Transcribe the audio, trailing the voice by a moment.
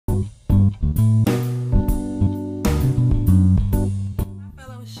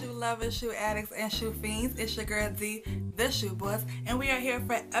lovers, shoe addicts, and shoe fiends. It's your girl D, the Shoe Boss, and we are here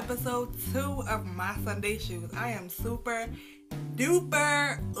for episode 2 of my Sunday shoes. I am super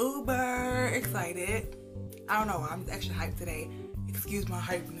duper uber excited. I don't know, I'm extra hyped today. Excuse my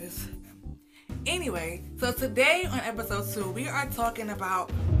hypeness. Anyway, so today on episode 2, we are talking about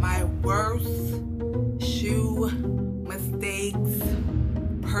my worst shoe mistakes,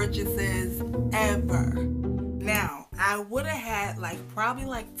 purchases ever. Now, I would have had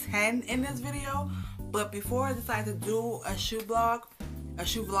probably 10 in this video, but before I decided to do a shoe vlog,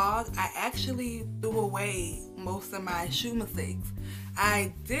 I actually threw away most of my shoe mistakes.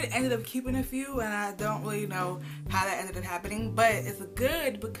 I did end up keeping a few, and I don't really know how that ended up happening, but it's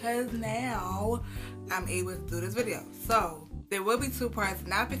good because now I'm able to do this video. So there will be 2 parts,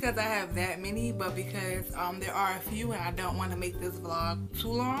 not because I have that many, but because there are a few and I don't want to make this vlog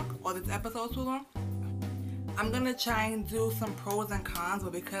too long or this episode too long. I'm gonna try and do some pros and cons,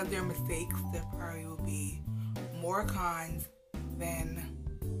 but because they're mistakes, there probably will be more cons than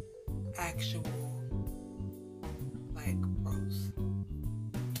actual pros.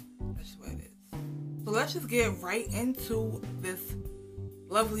 That's just what it is. So let's just get right into this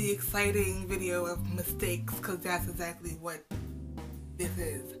lovely, exciting video of mistakes, because that's exactly what this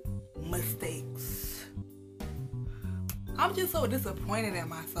is. Mistakes. I'm just so disappointed in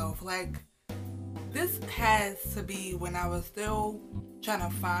myself. This has to be when I was still trying to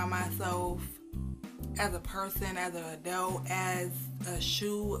find myself as a person, as an adult, as a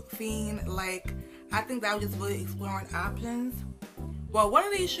shoe fiend. I think that I was just really exploring options. Well, one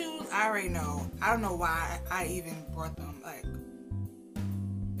of these shoes, I already know. I don't know why I even brought them.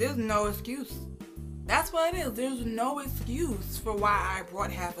 There's no excuse. That's what it is. There's no excuse for why I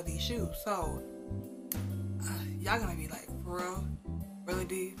brought half of these shoes. So, y'all gonna be like, for real? Really,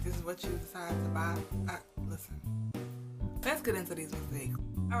 D? This is what you decided to buy? Listen. Let's get into these mistakes.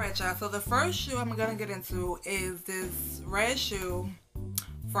 Alright, y'all. So the first shoe I'm gonna get into is this red shoe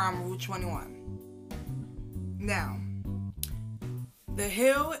from Route 21. Now, the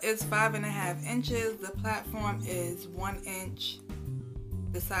heel is 5.5 inches. The platform is 1 inch.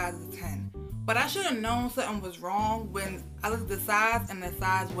 The size is 10. But I should have known something was wrong when I looked at the size and the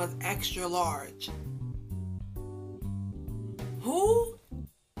size was extra large. Who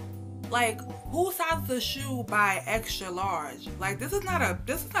sizes a shoe by extra large? This is not a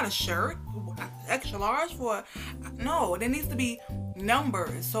shirt. Extra large for, no, there needs to be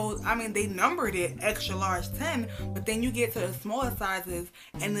numbers. So I mean, they numbered it extra large 10, but then you get to the smaller sizes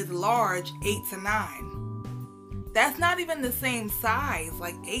and it's large 8 to 9. That's not even the same size.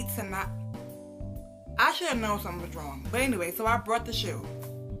 8 to 9. I should have known something was wrong. But anyway, so I brought the shoe.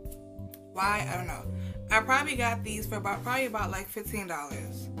 Why? I don't know. I probably got these for about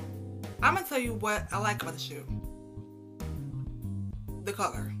 $15. I'm gonna tell you what I like about the shoe. The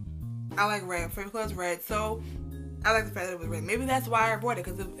color. I like red. Favorite color is red, so I like the fact that it was red. Maybe that's why I bought it,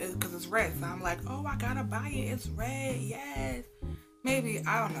 because it's red. So I'm like, oh, I gotta buy it. It's red. Yes. Maybe.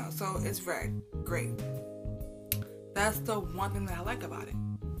 I don't know. So it's red. Great. That's the one thing that I like about it.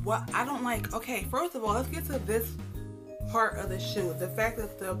 What I don't like. Okay, first of all, let's get to this part of the shoe. The fact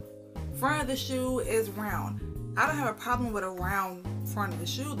that the front of the shoe is round. I don't have a problem with a round front of the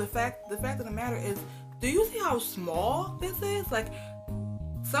shoe. The fact of the matter is, do you see how small this is?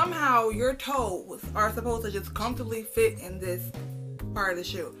 Somehow your toes are supposed to just comfortably fit in this part of the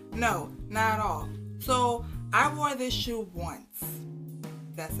shoe. No, not at all. So I wore this shoe once.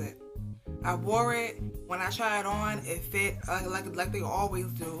 That's it. I wore it. When I tried it on, it fit like they always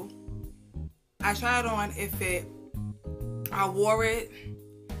do. I tried it on, it fit. I wore it.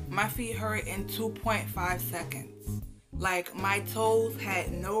 My feet hurt in 2.5 seconds. My toes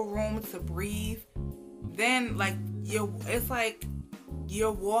had no room to breathe. Then it's like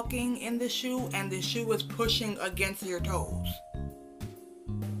you're walking in the shoe and the shoe is pushing against your toes.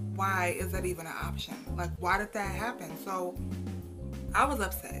 Why is that even an option? Why did that happen? So I was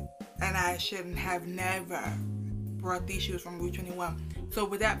upset, and I shouldn't have never brought these shoes from Route 21. So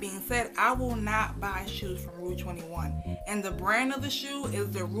with that being said, I will not buy shoes from Route 21. And the brand of the shoe is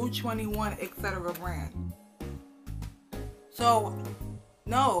the Route 21 etc. brand. So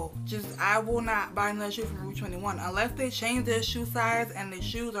no, I will not buy another shoe from Route 21 unless they change their shoe size and the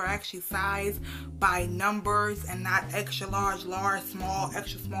shoes are actually sized by numbers and not extra large, large, small,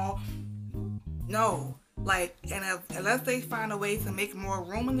 extra small. No. Unless they find a way to make more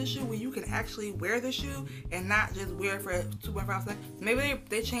room in the shoe where you can actually wear the shoe and not just wear it for 2.5 seconds. Maybe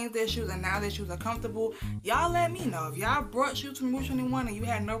they changed their shoes and now their shoes are comfortable. Y'all let me know. If y'all brought shoes from Route 21 and you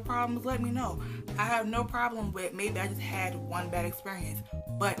had no problems, let me know. I have no problem with, maybe I just had one bad experience.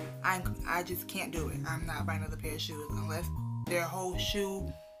 But I just can't do it. I'm not buying another pair of shoes unless their whole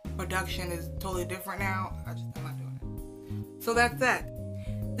shoe production is totally different now. I'm not doing it. So that's that.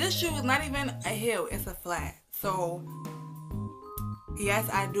 This shoe is not even a heel, it's a flat. So yes,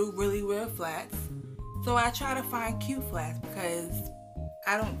 I do really wear flats. So I try to find cute flats because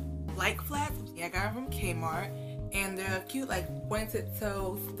I don't like flats. Yeah, I got them from Kmart, and they're cute, like pointed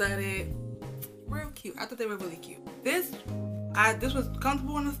toe, studded, real cute. I thought they were really cute. This was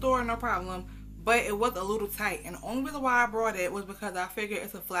comfortable in the store, no problem, but it was a little tight. And the only reason why I brought it was because I figured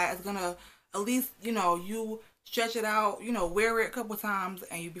it's a flat. It's gonna at least, you know, you stretch it out, you know, wear it a couple times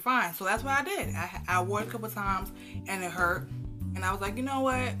and you'll be fine. So that's what I did. I wore it a couple times and it hurt. And I was like, you know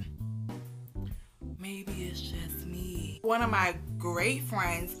what? Maybe it's just me. One of my great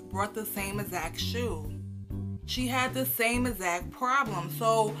friends brought the same exact shoe. She had the same exact problem.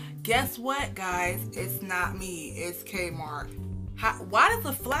 So guess what, guys? It's not me. It's Kmart. Why does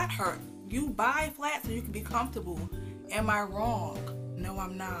a flat hurt? You buy flats so you can be comfortable. Am I wrong? No,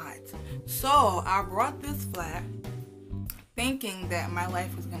 I'm not. So I brought this flat thinking that my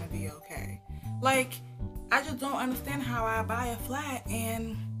life was gonna be okay. Like, I just don't understand how I buy a flat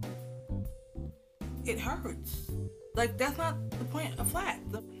and it hurts. Like, that's not the point of flat.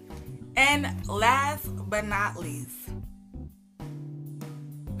 And last but not least,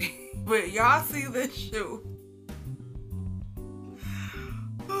 but y'all see this shoe.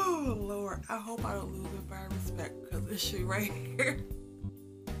 Oh Lord, I hope I don't lose it by respect because this shoe right here.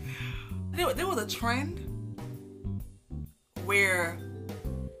 There was a trend where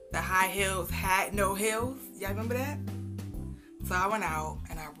the high heels had no heels. Y'all remember that? So I went out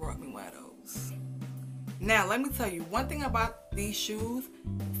and I brought me one of those. Now let me tell you one thing about these shoes.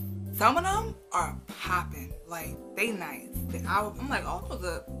 Some of them are popping. Like, they nice. I'm like, oh,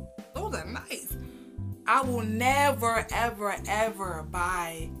 those are nice. I will never, ever, ever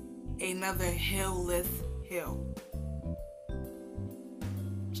buy another heelless heel.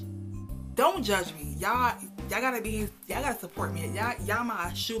 Don't judge me. Y'all gotta support me. Y'all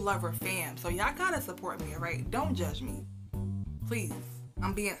my shoe lover fam. So y'all gotta support me, alright? Don't judge me. Please.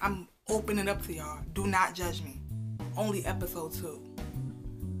 I'm opening up to y'all. Do not judge me. Only episode 2.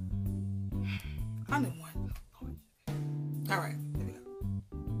 I didn't want to. Alright, there we go.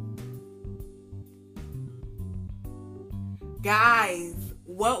 Guys,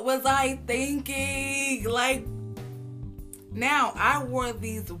 what was I thinking? Like, now I wore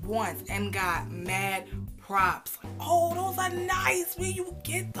these once and got mad props. Oh, those are nice. Where you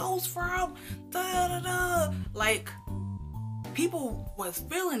get those from? Da, da, da. Like, people was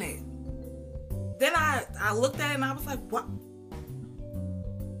feeling it. Then I looked at it and I was like, what?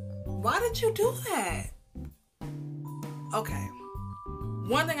 Why did you do that? Okay.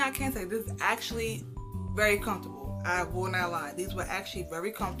 One thing I can say, this is actually very comfortable. I will not lie. These were actually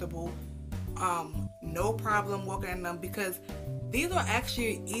very comfortable. No problem walking in them because these are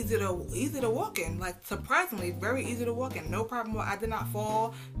actually easy to walk in. Like, surprisingly, very easy to walk in. No problem. I did not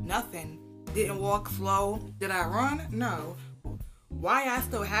fall. Nothing. Didn't walk slow. Did I run? No. Why I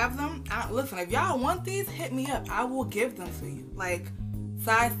still have them? Listen, if y'all want these, hit me up. I will give them to you. Like,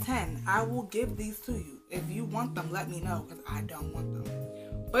 size 10. I will give these to you. If you want them, let me know because I don't want them.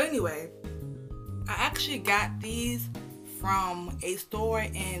 But anyway, I actually got these from a store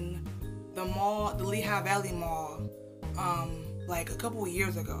in the mall, the Lehigh Valley Mall, like a couple of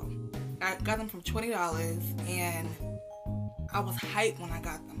years ago. I got them for $20 and I was hyped when I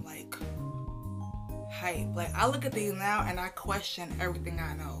got them, like hyped. Like, I look at these now and I question everything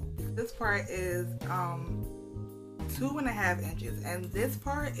I know. This part is 2.5 inches and this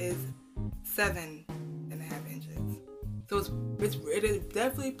part is 7.5 inches. So it is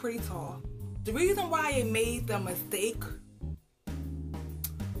definitely pretty tall. The reason why it made the mistake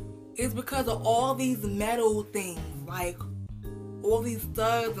is because of all these metal things, like all these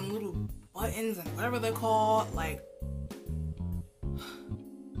studs and little buttons and whatever they're called, like.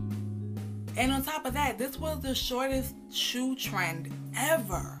 And on top of that, this was the shortest shoe trend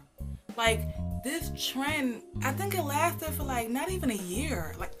ever. Like, this trend, I think it lasted for like not even a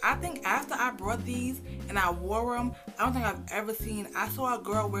year. Like, I think after I brought these and I wore them, I don't think I've ever seen, I saw a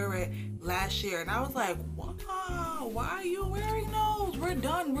girl wear it last year and I was like, wow, why are you wearing those? We're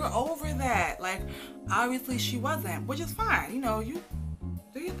done, we're over that. Like, obviously she wasn't, which is fine. You know, you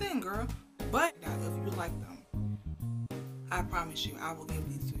do your thing, girl. But if you like them, I promise you, I will give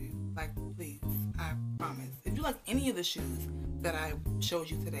these to you. Like, please, I promise. If you like any of the shoes that I showed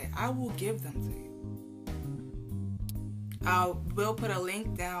you today, I will give them to you. I will put a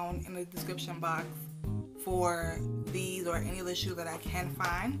link down in the description box for these or any of the shoes that I can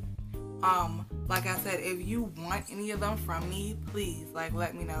find. Like I said, if you want any of them from me, please, like,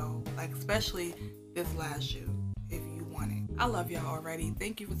 let me know. Like, especially this last shoe, if you want it. I love y'all already.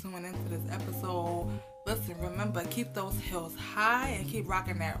 Thank you for tuning into this episode. Listen, remember, keep those heels high and keep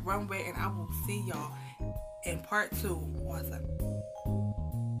rocking that runway, and I will see y'all in part 2. Awesome.